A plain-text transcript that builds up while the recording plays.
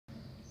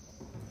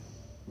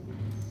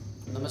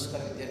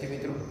નમસ્કાર વિદ્યાર્થી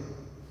મિત્રો,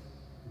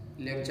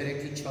 લેક્ચર 1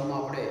 થી 6 માં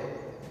આપણે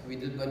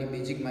વિદ્યુતભારની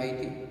બેઝિક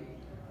માહિતી,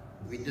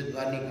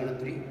 વિદ્યુતભારની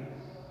ગણતરી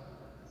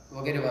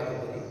વગેરે વાતો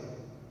કરી.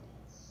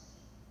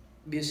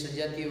 બે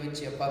સજાતીય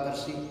વચ્ચે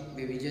અપાકર્ષી,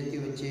 બે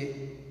વિજાતીય વચ્ચે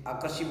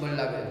આકર્ષી બળ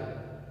લાગે.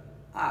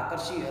 આ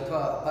આકર્ષી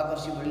અથવા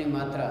અપાકર્ષી બળની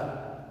માત્રા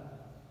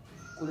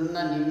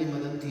કુલમના નિયમની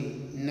મદદથી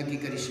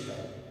નક્કી કરી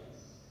શકાય.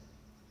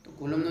 તો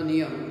કુલમનો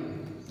નિયમ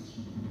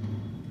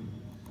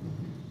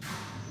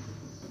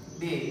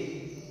બે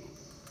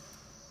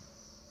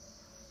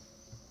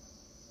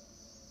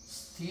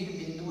સ્થિર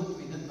બિંદુવત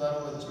વિદ્યુતભારો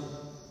વચ્ચે,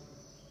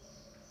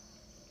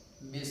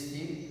 બે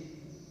સ્થિર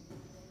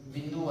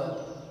બિંદુવત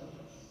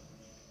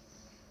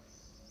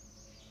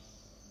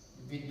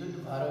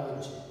વિદ્યુતભારો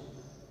વચ્ચે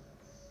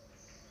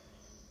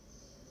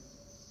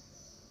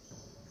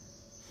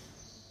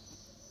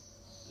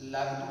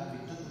લાગતું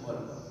વિદ્યુત બળ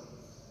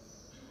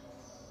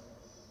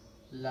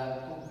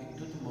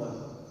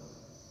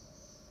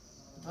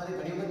અથવા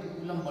ઘણી વખત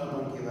કુલમ બળ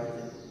પણ કહેવાય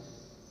છે.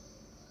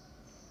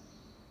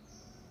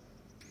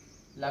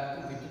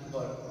 લાગતું વિદ્યુત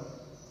બળ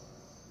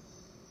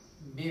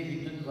બે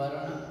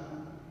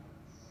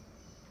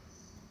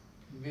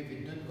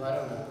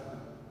વિદ્યુતભારોના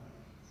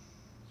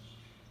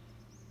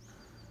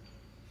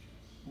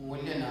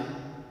મૂલ્યના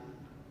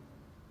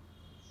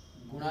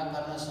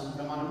ગુણાકારના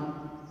સમપ્રમાણ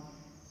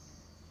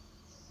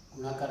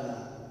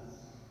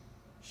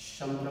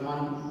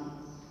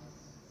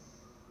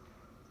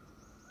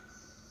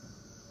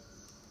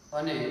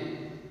અને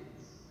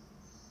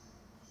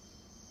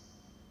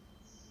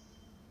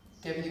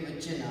તેમની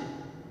વચ્ચેના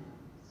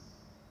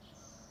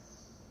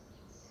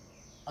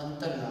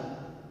અંતરના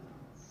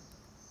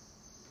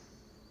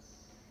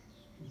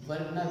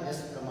વર્ગના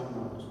વ્યસ્ત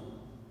પ્રમાણમાં હોય છે.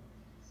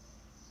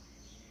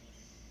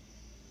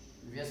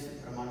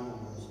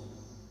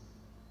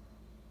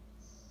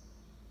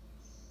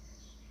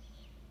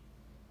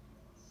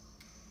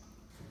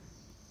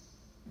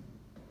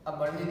 આ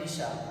બળની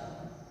દિશા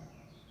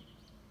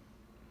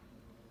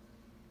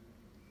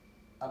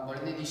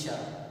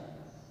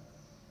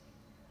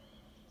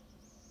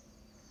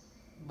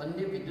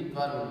બંને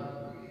વિદ્યુતભારોને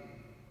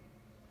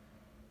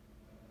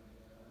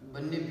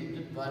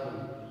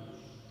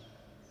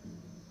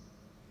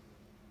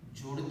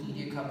જોડતી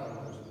રેખા પર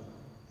હોય છે.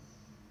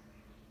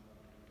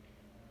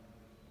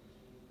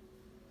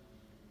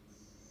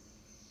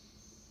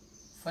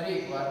 ફરી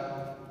એકવાર,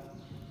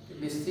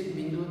 બે સ્થિર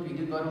બિંદુઓ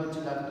વિદ્યુતભારો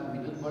વચ્ચે લાગતું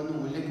વિદ્યુત બળનું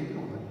મૂલ્ય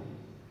કેટલું હોય?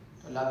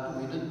 તો લાગતું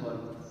વિદ્યુત બળ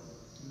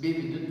બે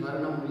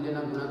વિદ્યુતભારોના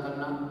મૂલ્યના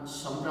ગુણાકારના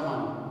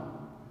સમપ્રમાણ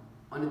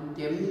અને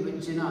તેમની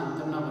વચ્ચેના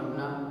અંતરના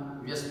વર્ગના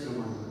વ્યસ્ત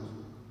પ્રમાણ હોય છે.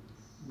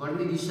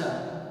 બળની દિશા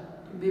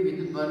બે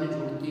વિદ્યુતભારને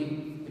જોડતી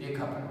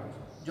રેખા પર હોય છે.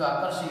 જો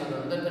આકર્ષી હોય તો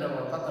અંદર તરફ,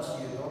 અપાકર્ષી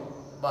હોય તો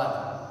બહાર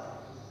તરફ.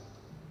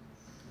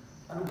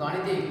 આનું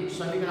ગાણિતિક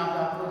સમીકરણ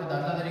આપણે આપવું કે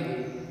દાખલા તરીકે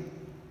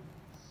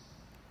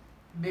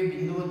બે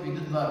બિંદુવત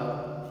વિદ્યુતભારો,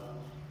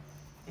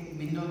 એક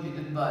બિંદુવત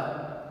વિદ્યુતભાર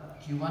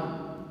Q1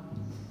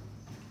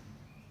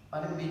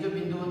 અને બીજો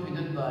બિંદુવત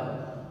વિદ્યુતભાર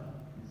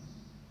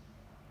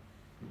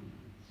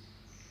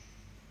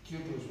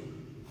Q2 છે.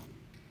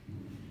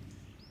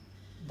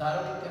 ધારો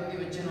કે તેમની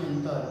વચ્ચેનું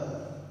અંતર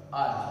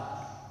r છે.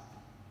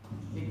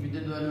 એક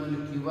વિદ્યુતભારનું મૂલ્ય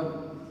Q1,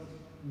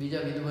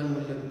 બીજા વિદ્યુતભારનું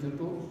મૂલ્ય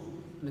Q2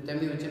 અને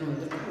તેમની વચ્ચેનું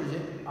અંતર કેટલું છે?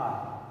 r.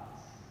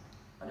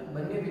 અને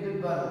બંને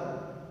વિદ્યુતભારો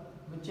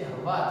વચ્ચે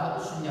હવા અથવા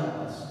તો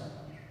શૂન્યાવકાશ છે.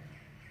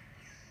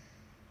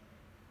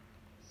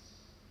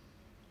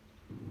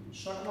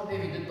 શોર્ટમાં બે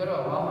વિદ્યુતભારો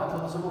હવામાં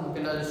અથવા તો શેમાં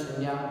મૂકેલા છે?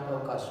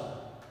 શૂન્યાવકાશમાં.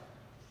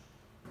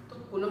 તો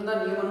કુલમના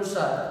નિયમ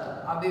અનુસાર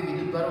આ બે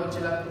વિદ્યુતભારો વચ્ચે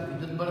લાગતું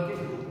વિદ્યુત બળ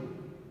કેટલું?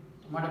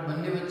 તો માટે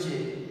બંને વચ્ચે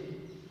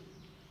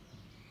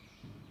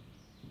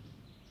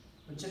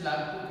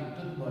લાગતું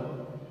વિદ્યુત બળ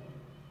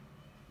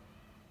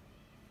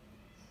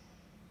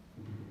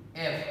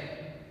F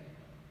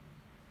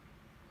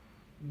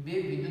બે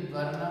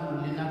વિદ્યુતભારના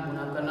મૂલ્યના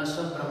ગુણાકારના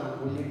સમપ્રમાણ,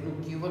 મૂલ્ય એકનું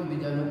Q1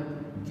 બીજાનું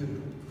Q2,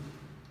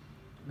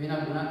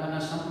 બેના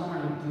ગુણાકારના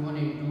સમપ્રમાણ Q1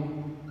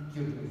 *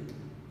 Q2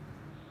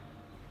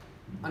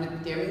 અને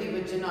તેમની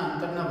વચ્ચેના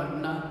અંતરના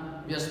વર્ગના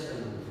વ્યસ્ત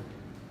પ્રમાણ.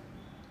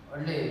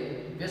 એટલે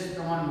વ્યસ્ત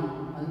પ્રમાણનું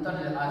અંતર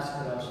r²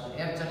 આવશે.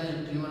 F ચાલે છે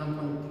Q1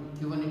 *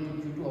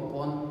 Q2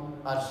 upon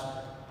r².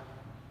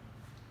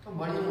 તો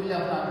બળનું મૂલ્ય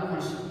આપણે આટલું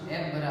મળશે,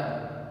 F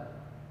બરાબર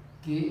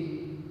K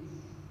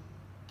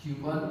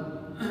Q1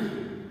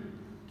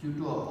 Q2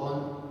 upon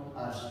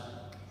r².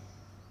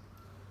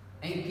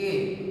 અહીં K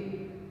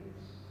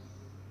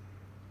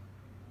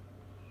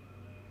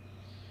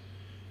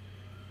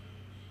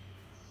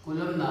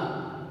કુલમના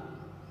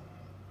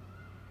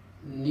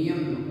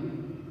નિયમનું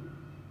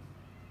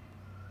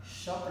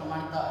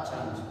સપ્રમાણતા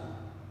અચળાંક છે.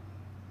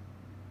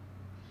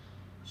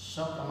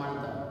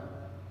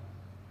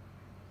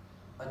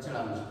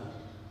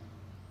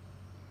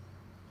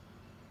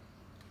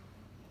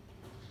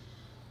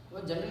 હવે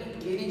જનરલી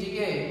k ની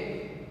જગ્યાએ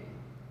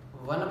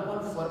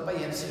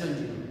 1/4πε0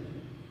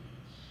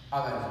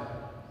 આવે છે,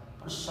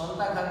 પણ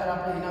સરળતા ખાતર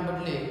આપણે એના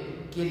બદલે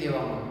k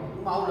લેવામાં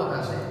આવું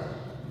લખાશે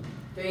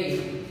કે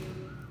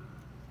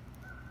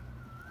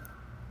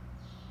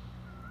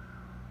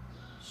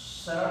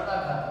સરળતા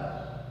ખાતર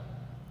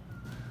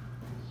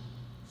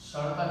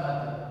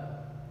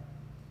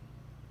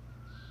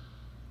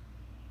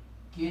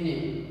કે ને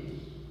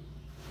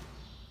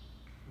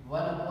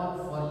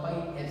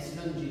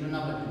 1/4π0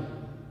 ના બદલે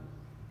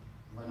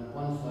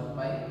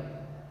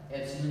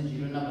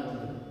 1/4π0 ના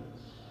બદલે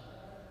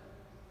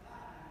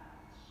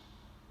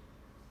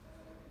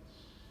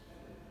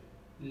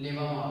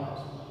લેવામાં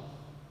આવે છે.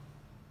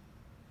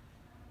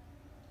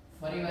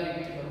 ફરી વાર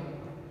રિપીટ કરું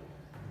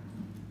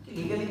કે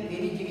લીગલી k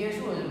ની જગ્યાએ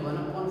શું હોય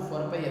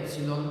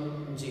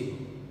 1/4π0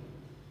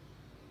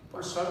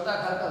 પણ સરળતા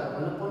ખાતર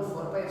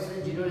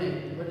 1/4π0 ને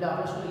બદલે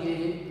આપણે શું લઈએ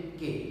છીએ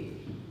k.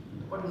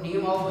 પણ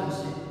નિયમ આવો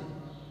બનશે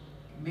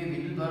બે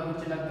વિદ્યુત ભાર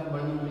વચ્ચે લાગતા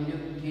બળનું મૂલ્ય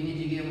k ની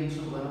જગ્યાએ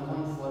મૂકશું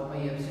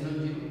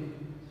 1/4π0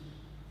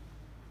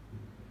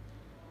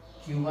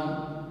 q1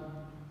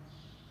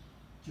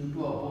 q2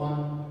 upon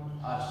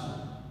rc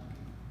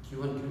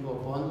q1 q2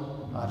 upon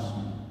rc.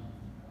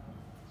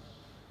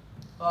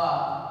 તો આ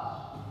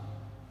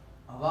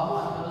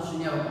હવામાં અથવા તો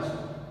શૂન્યાવકાશ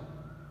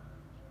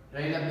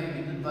રહેલા બે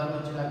વિદ્યુત ભાર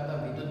વચ્ચે લાગતા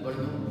વિદ્યુત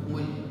બળનું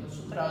મૂલ્ય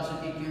સૂત્ર આવશે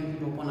કે q1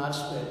 q2 upon r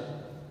square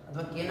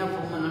અથવા k ના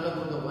ફોર્મમાં ન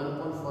લખો તો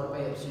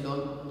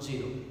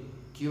 1/4π0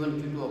 q1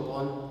 q2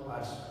 upon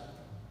r.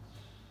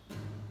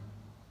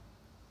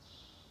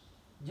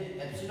 જે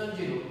એપ્સિલોન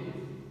 0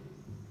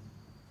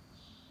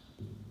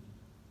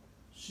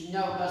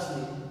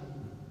 શૂન્યાવકાશની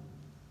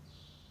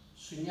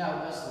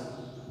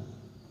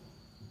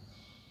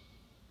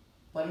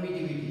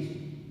પરમિટિવિટી છે,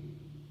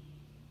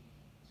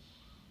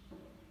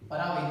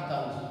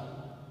 પરાવૈકતા છે.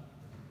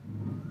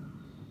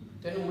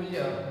 તેનું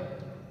મૂલ્ય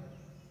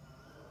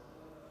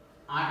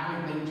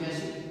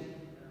 8.85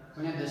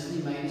 ગુણ્યા 10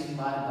 ની માઈનસ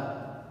 12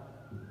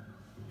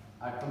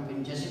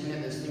 8.85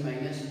 ગુણ્યા 10 ની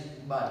માઈનસ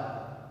 12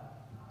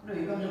 એનો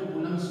એકમ છે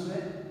કુલમ્બ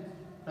સ્ક્વેર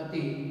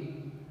પ્રતિ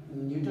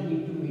ન્યૂટન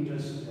ઇન્ટુ મીટર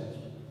સ્ક્વેર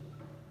છે.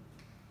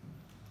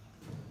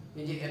 એ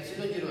જે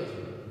એપ્સિલોન 0 છે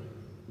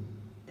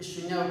એ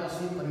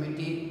શૂન્યાવકાશની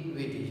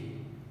પરમિટિવિટી છે.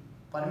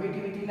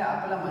 પરમિટિવિટી એટલે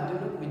આપેલા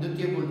માધ્યમનું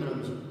વિદ્યુતીય ગુણધર્મ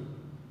છે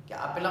કે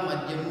આપેલા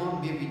માધ્યમમાં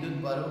બે વિદ્યુત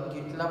ભારો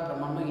કેટલા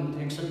પ્રમાણમાં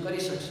ઇન્ટરેક્શન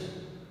કરી શકશે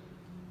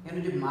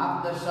એનું જે માપ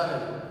દર્શાવે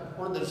છે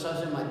કોણ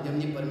દર્શાવશે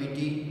માધ્યમની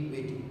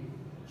પરમિટિવિટી.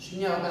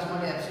 શૂન્યાવકાશ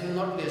માટે એપ્સિલોન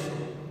નોટ લેશો,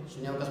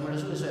 શૂન્યાવકાશ માટે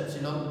શું લેશો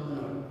એપ્સિલોન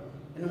નોટ.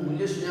 એનું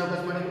મૂલ્ય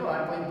શૂન્યાવકાશ માટે કેટલું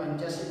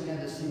 8.85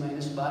 ગુણ્યા 10 ની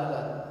માઈનસ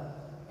 12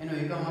 એનો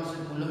એકમ આવશે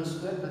કુલમ્બ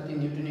સ્ક્વેર પ્રતિ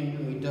ન્યૂટન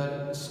ઇન્ટુ મીટર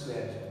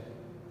સ્ક્વેર.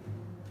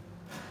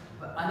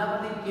 આના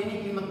પરથી k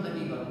ની કિંમત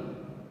નક્કી કરો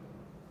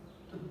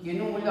તો k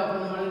નું મૂલ્ય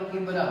આપણને મળે k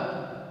બરાબર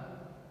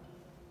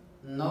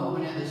 9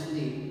 ગુણ્યા 10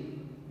 ની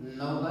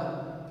 9 બાર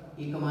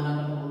એકમ આના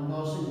કરતા ઉલટો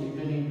આવશે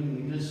ન્યૂટન ઇન્ટુ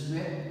મીટર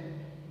સ્ક્વેર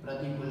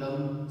પ્રતિ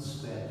કુલમ્બ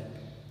સ્ક્વેર.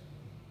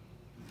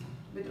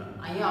 મિત્રો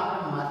અહીંયા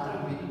આપણે માત્ર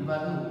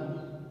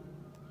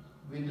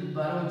વિદ્યુત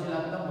ભાર વચ્ચે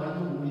લાગતા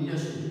બળનું મૂલ્ય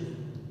શોધ્યું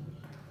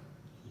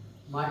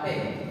માટે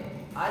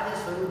આ જે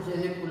સ્વરૂપ છે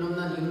એને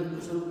કુલમ્બના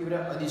નિયમનું સ્વરૂપ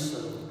કહેવાય અદિશ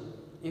સ્વરૂપ.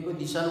 એ કોઈ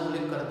દિશાનો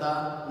ઉલ્લેખ કરતા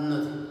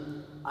નથી.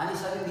 આની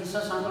સાથે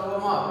દિશા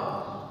સાંકળવામાં આવે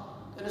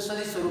તો એને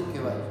સદિશ સ્વરૂપ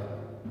કહેવાય.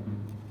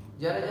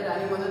 જ્યારે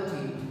આની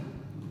મદદથી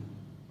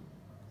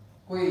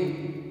કોઈ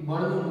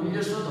બળનું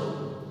મૂલ્ય શોધો,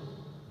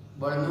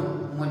 બળનું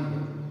મૂલ્ય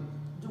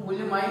જો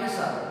મૂલ્ય માઈનસ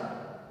આવે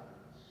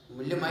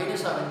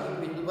એક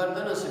વિદ્યુતભાર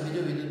ધન હશે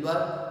બીજો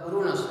વિદ્યુતભાર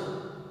ઋણ હશે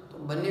તો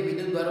બંને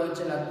વિદ્યુતભારો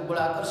વચ્ચે લાગતું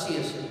બળ આકર્ષી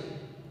હશે.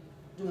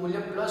 જો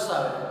મૂલ્ય પ્લસ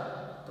આવે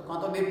તો કાં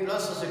તો બે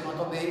પ્લસ હશે કાં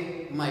તો બે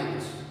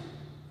માઇનસ,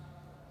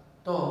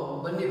 તો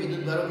બંને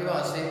વિદ્યુતભારો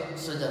કેવા હશે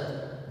સજાત.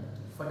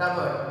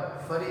 ફટાફટ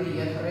ફરીથી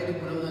યાદ કરાયેલી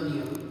કુલમ્બનો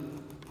નિયમ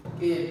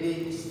કે બે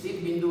સ્થિત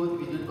બિંદુઓ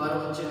વિદ્યુતભારો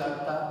વચ્ચે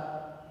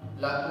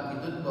લાગતું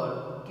વિદ્યુત બળ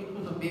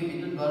કેટલું તો બે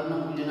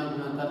વિદ્યુતભારોના મૂલ્યના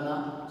ગુણાકારના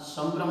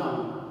સમપ્રમાણ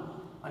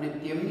અને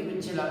તેમની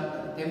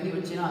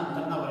વચ્ચેના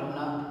અંતરના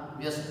વર્ગના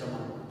વ્યસ્ત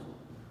પ્રમાણ.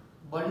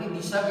 બળની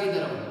દિશા કઈ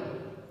તરફ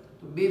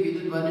તો બે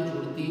વિદ્યુતભારને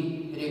જોડતી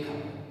રેખા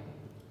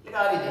એટલે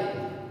આ રીતે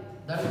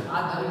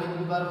આ ધન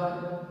વિદ્યુતભાર હોય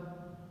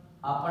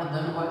આ પણ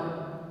ધન હોય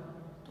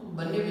તો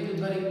બંને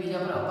વિદ્યુતભાર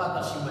એકબીજા પર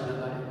અપાકર્ષી બળ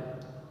લગાડે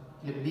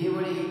એટલે બે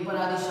વડે એક પર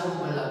આ દિશામાં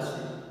બળ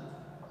લાગશે,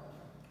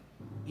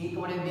 એક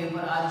વડે બે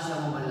પર આ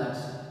દિશામાં બળ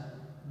લાગશે.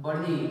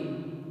 બળની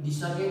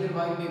દિશા કઈ તરફ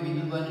આવી બે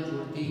વિદ્યુતભારને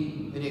જોડતી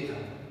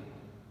રેખા.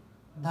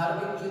 ધારો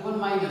કે q1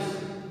 માઈનસ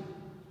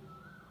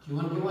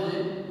q1 કેવો છે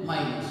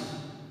માઈનસ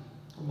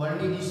તો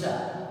બળની દિશા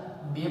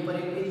બે પર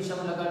એક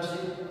દિશામાં લગાડશે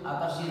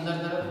આકર્ષી અંદર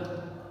તરફ,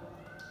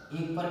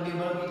 એક પર બે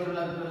બળ કઈ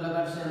તરફ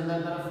લગાડશે અંદર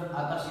તરફ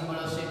આકર્ષી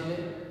બળ હશે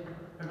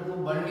એટલે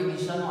બળની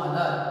દિશાનો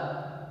આધાર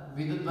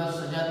વિદ્યુતભાર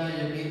સજાતીય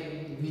છે કે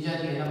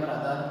વિજાતીય એના પર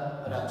આધાર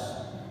રાખશે.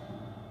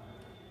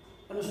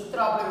 એનું સૂત્ર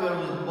આપણે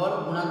મેળવ્યું બળ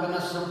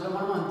ગુણાકારના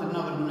સમપ્રમાણમાં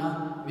અંતરના વર્ગના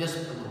વ્યસ્ત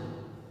પ્રમાણ.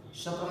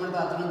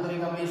 સપ્રમાણતા આચરણ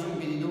તરીકે આપણે શું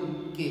કહી દીધું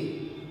કે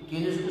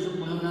કેને શું કહીશું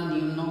કુલમ્બના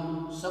નિયમનો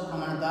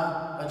સપ્રમાણતા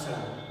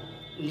અચળાંક.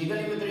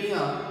 લીગલી મિત્ર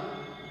અહીંયા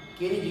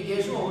કેની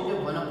જગ્યાએ શું હોવું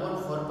જોઈએ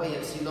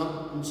 1/4π0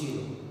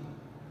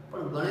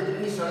 પણ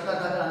ગણતરીની સરળતા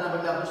ખાતર આના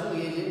બદલે આપણે શું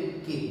લઈએ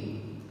છીએ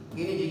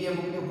કેની જગ્યાએ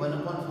મૂકીએ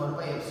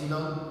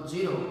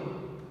 1/4π0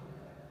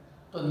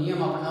 તો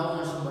નિયમ આપણે આવો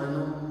મળશે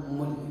બળનું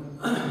મૂલ્ય.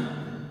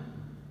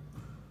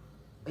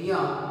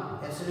 અહીંયા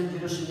એપ્સિલોન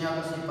 0 શૂન્ય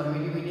આવશે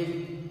પરમિટિવિટી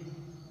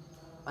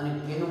અને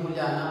k નું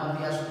મૂલ્ય આના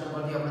પરથી આ સૂત્ર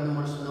પરથી આપણને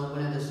મળશે 9 ×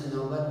 10⁹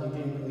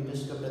 ન્યૂટન મીટર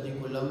સ્ક્વેર પ્રતિ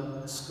કુલમ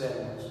સ્ક્વેર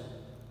મળશે.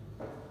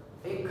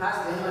 એક ખાસ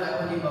ધ્યાનમાં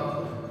રાખવાની બાબત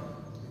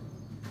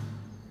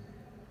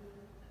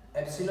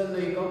એપ્સિલોન નો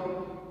એકમ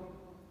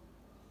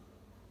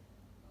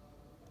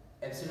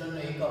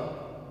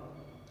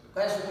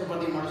કયા સૂત્ર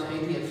પરથી મળશે?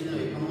 અહીંથી એપ્સિલોન નો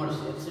એકમ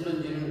મળશે. એપ્સિલોન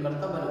 0 ને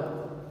કરતા બનાવો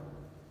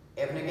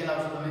f ને કેટલા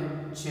આવશે તમે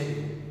છેદ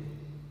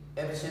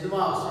f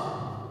છેદમાં આવશે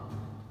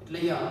એટલે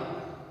અહીંયા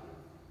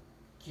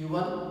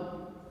q1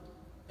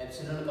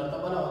 એપ્સિલોન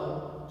કરતા બનાવો તો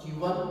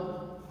q1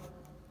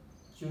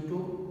 q2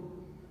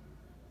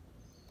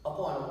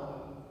 upon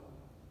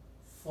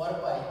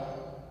 4 pi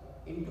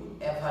into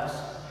fr.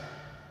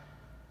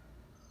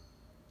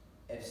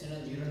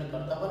 Epsilon 0 ને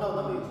કરતા બનાવો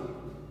તમે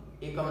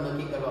એકમ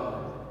નક્કી કરવા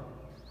માટે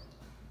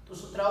તો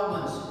સૂત્ર આવું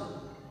બનશે.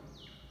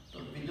 તો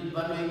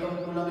વિદ્યુતભારનો એકમ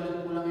કુલમ એટલે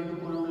કુલમ ઇન્ટુ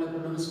કુલમ એટલે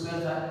કુલમ સ્ક્વેર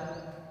થાય.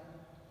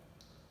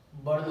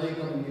 બળનો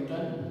એકમ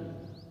ન્યૂટન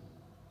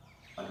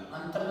અને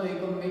અંતરનો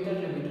એકમ મીટર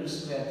એટલે મીટર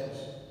સ્ક્વેર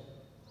થશે.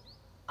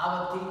 આ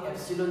વખતે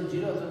એપ્સિલોન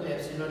 0 હતો તો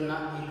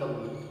એપ્સિલોનના એકમ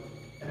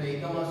એટલે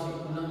એકમ આવશે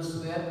કુલમ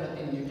સ્ક્વેર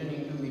પ્રતિ ન્યૂટન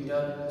ઇન્ટુ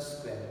મીટર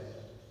સ્ક્વેર.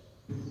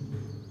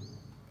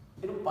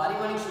 એનું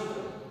પારિમાણિક સૂત્ર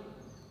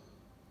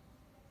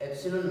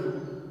એપ્સિલોનનું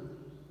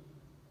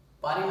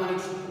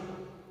પારિમાણિક સૂત્ર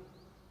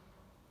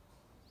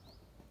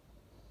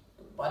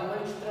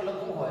સૂત્ર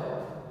લખવું હોય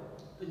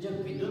તો જે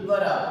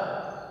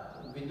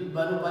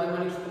વિદ્યુતભારનું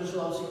પારિમાણિક સૂત્ર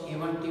શું આવશે?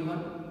 A1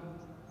 T1.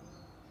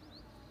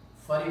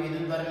 ફરી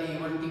વિદ્યુતભાર એટલે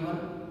A1 T1.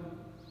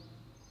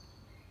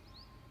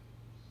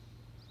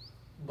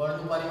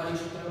 બળનું પારિમાણિક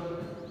સૂત્ર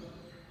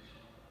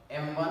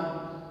M1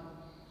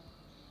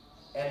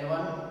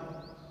 L1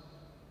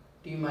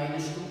 T - 2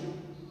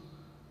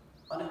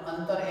 અને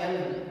અંતર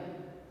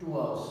L2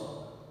 આવશે.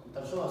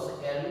 અંતર શું આવશે?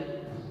 L.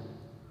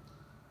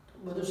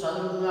 બધું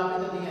સાદું રૂપમાં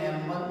આપી દો. અહીંયા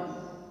M1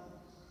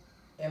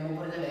 M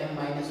ઉપર એટલે M -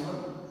 1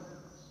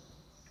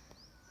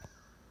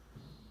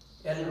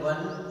 L1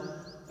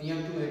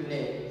 અહીંયા 2 એટલે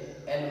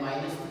L - 3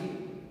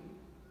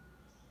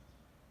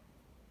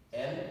 L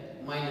 -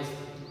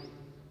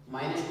 2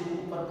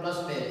 ઉપર પ્લસ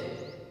 2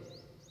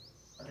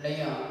 એટલે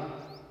અહીંયા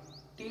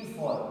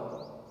T4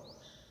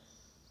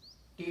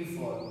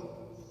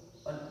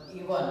 અને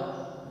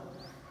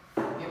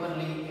A1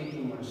 લઈ A2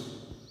 મળશે.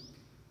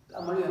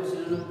 આ મળ્યું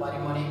એપ્સિલોનનું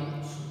પારિમાણિક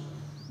સૂત્ર.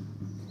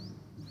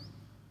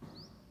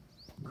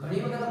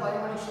 ઘણી વખત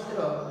પારિમાણિક સૂત્ર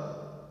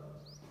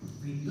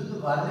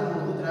વિદ્યુતભારને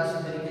મૂળભૂત રાશિ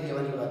તરીકે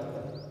લેવાની વાત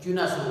કરે. q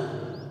ના સ્વરૂપે.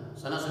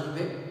 શાના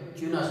સ્વરૂપે? q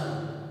ના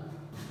સ્વરૂપે.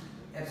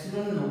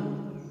 એપ્સિલોનનું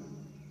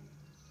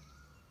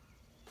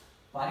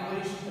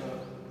પારિમાણિક સૂત્ર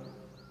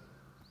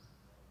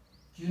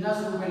q ના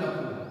સ્વરૂપે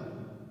લખવું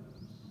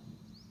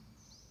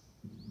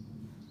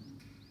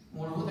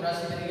મૂળભૂત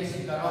રાશિ તરીકે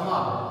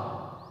સ્વીકારવામાં આવે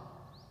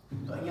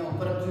તો અહીંયા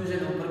ઉપર q છે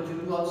ને ઉપર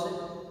q2 આવશે.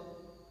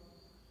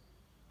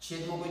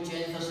 છેદમાં કોઈ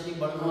ચેન્જ થશે નહીં.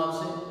 બળનું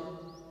આવશે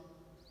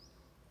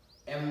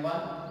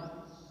M1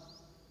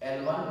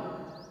 L1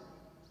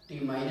 T -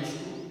 2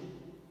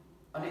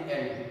 અને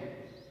L2.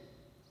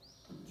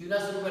 તો q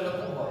ના સ્વરૂપે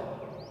લખવું હોય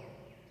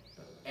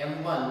તો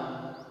M1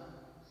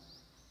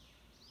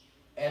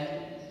 L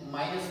 -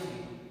 3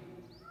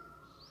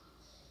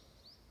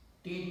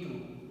 T2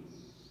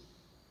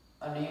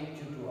 અને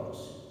Q2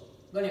 આવશે.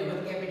 ઘણી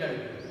વખત કેપિટલ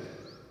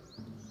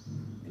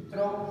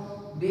મિત્રો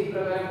બે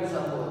પ્રકારે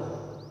પૂછાતું હોય.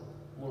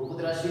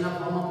 મૂળભૂત રાશિના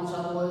ફોર્મમાં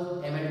પૂછાતું હોય,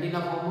 MLT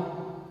ના ફોર્મમાં.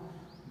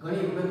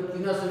 ઘણી વખત q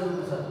ના સ્વરૂપે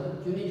પૂછાતું હોય.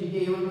 q ની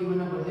જગ્યાએ A1 T1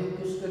 ના બદલે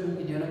q2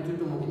 મૂકી દેવાનું,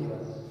 q2 મૂકી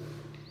દેવાનું.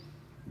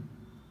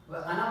 હવે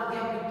આના પરથી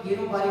આપણે k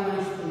નું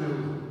પારિમાણિક સૂત્ર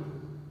મેળવવું.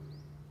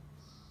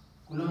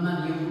 કુલમના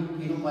નિયમ k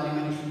નું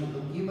પારિમાણિક સૂત્ર તો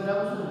k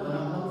બરાબર શું?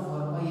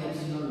 1/4 pi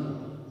એપ્સિલોન નોટ.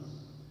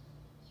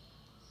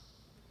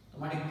 તો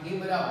માટે k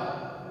બરાબર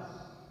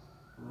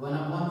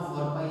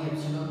 1/4 pi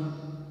એપ્સિલોન.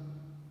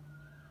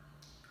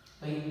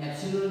 તો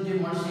એપ્સિલોન જે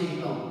મળશે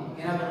એકમ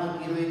એના કરતાં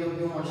k નો એકમ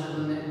કેવો મળશે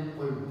તમને?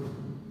 ઉલટું.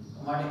 તો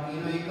માટે k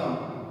નો એકમ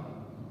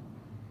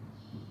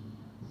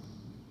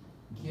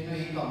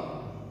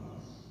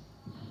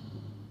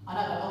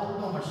આના કરતાં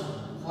ઉલટો મળશે.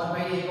 4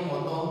 pi એકમ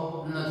હોતો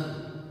નથી.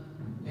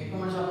 એકમ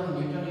મળશે આપણે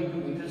ન્યૂટન ઇન્ટુ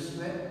મીટર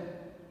સ્ક્વેર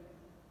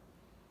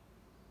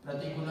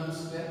પ્રતિ કુલમ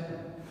સ્ક્વેર.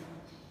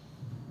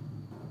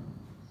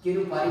 k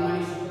નું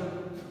પારિમાણિક સૂત્ર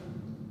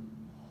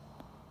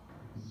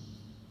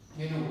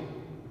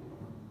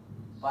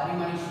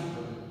પારિમાણિક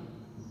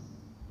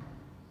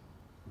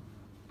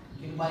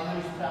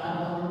સૂત્ર આના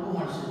કરતાં ઉલટું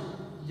મળશે.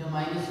 જે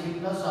માઈનસ a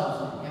પ્લસ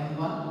આવશે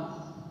M1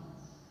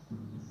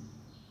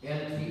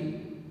 L3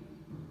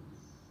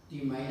 T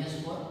 - 4 A -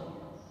 2.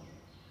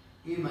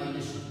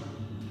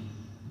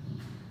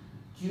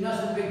 q ના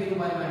સ્વરૂપે k નું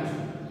પારિમાણિક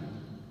સૂત્ર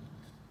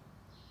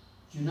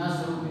q ના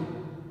સ્વરૂપે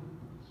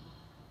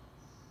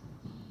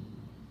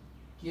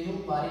k નું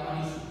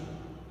પારિમાણિક સૂત્ર.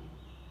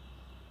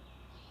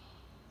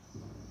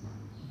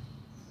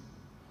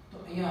 તો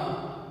અહીંયા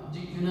જે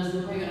q ના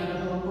સ્વરૂપે એના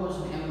કરતાં ઉલટું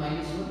હશે M - 1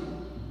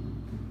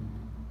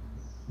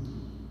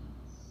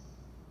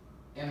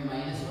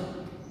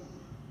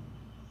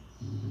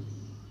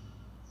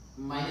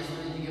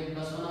 -1 ની જગ્યાએ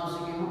 +1 આવશે.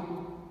 કેમાં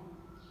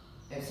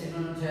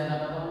એપ્સિલોન છે એના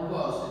કરતા ઊંધો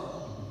આવશે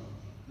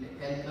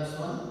એટલે l +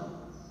 1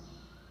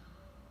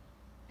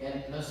 l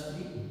 +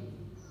 3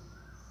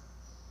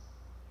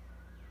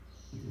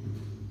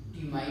 t -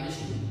 2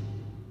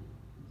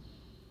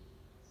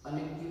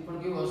 અને q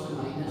પણ કેવું આવશે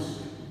માઈનસ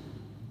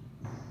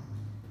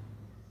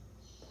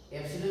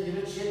એપ્સિલોન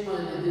 0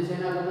 છેદમાં જે છે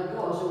એના કરતા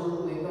કેવું આવશે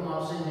ઉલટું એકમ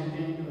આવશે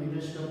ન્યૂટન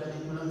મીટર સ્ક્વેર પ્રતિ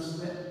કુલમ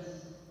સ્ક્વેર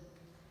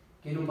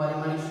કેનું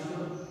પારિમાણિક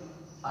સૂત્ર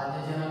આ જે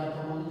છે એના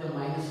કરતા ઉલટું જે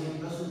માઈનસ a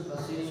પ્લસ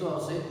શું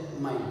આવશે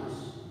માઈનસ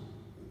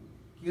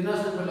q ના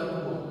સૂત્ર લખો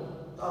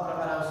તો આ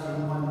પ્રકાર આવશે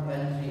m1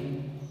 l3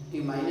 t -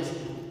 2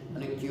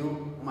 અને q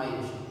 -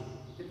 2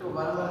 મિત્રો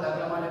વારંવાર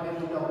દાખલા માટે બે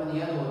મૂલ્ય આપણે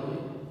યાદ હોવું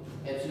જોઈએ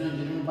એપ્સિલોન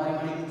 0 નું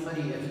પારિમાણિક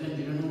એપ્સિલોન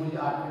 0 નું મૂલ્ય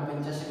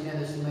 8.85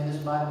 × 10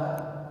 - 12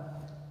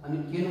 અને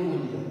q નું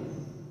મૂલ્ય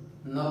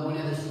 9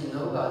 × 10 -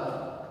 9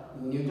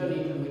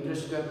 ન્યૂટન મીટર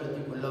સ્ક્વેર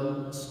પ્રતિ કુલમ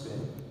સ્ક્વેર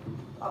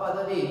આ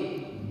બધાથી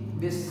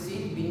બે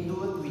સ્થિર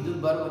બિંદુવત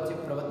વિદ્યુતભાર વચ્ચે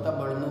પ્રવર્તતા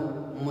બળનું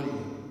મૂલ્ય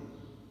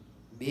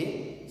બે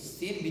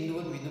સ્થિર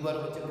બિંદુવત વિદ્યુતભાર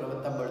વચ્ચે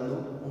પ્રવર્તતા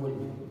બળનું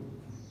મૂલ્ય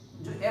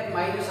જો f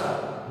માઈનસ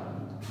આવે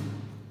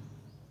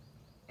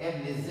f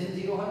 <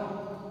 0 હોય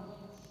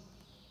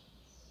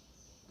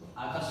તો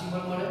આકર્ષી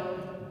બળ મળે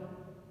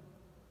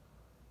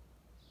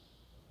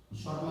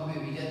શોર્ટમાં બે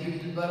વિજાતીય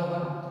વિદ્યુતભાર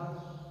હોય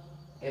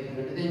f <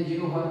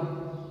 0 હોય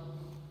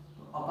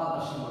તો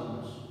અપાકર્ષી બળ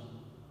મળશે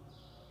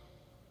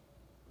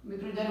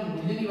મિત્રો જ્યારે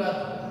મૂલ્યની વાત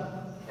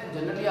ત્યારે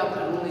જનરલી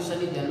આપણે ઋણ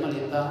નિશાની ધ્યાનમાં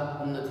લેતા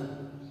નથી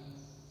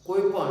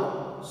કોઈ પણ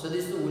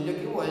સદિશનું મૂલ્ય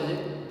કેવું હોય છે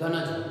ધન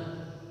જ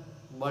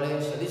બળ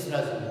એ સદિશ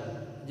રાશિ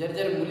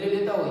જ્યારે મૂલ્ય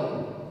લેતા હોઈએ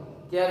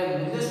ત્યારે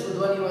મૂલ્ય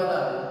શોધવાની વાત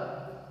આવે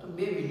તો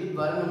બે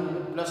વિદ્યુતભારનું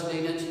મૂલ્ય પ્લસ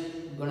લઈને જ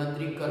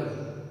ગણતરી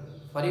કરવી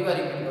ફરીવાર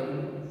રિપીટ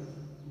કરવું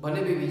ભલે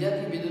બે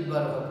વિજાતીય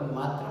વિદ્યુતભાર હોય પણ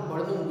માત્ર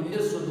બળનું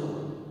મૂલ્ય શોધવું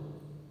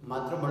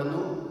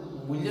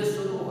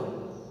હોય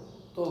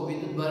તો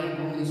વિદ્યુતભારની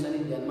ઋણ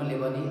નિશાની ધ્યાનમાં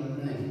લેવાની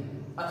નહીં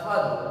અથવા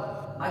તો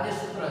આ જે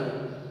સૂત્ર છે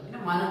એને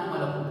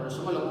માનકમાં લખવું પડે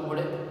શેમાં લખવું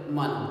પડે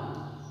માનક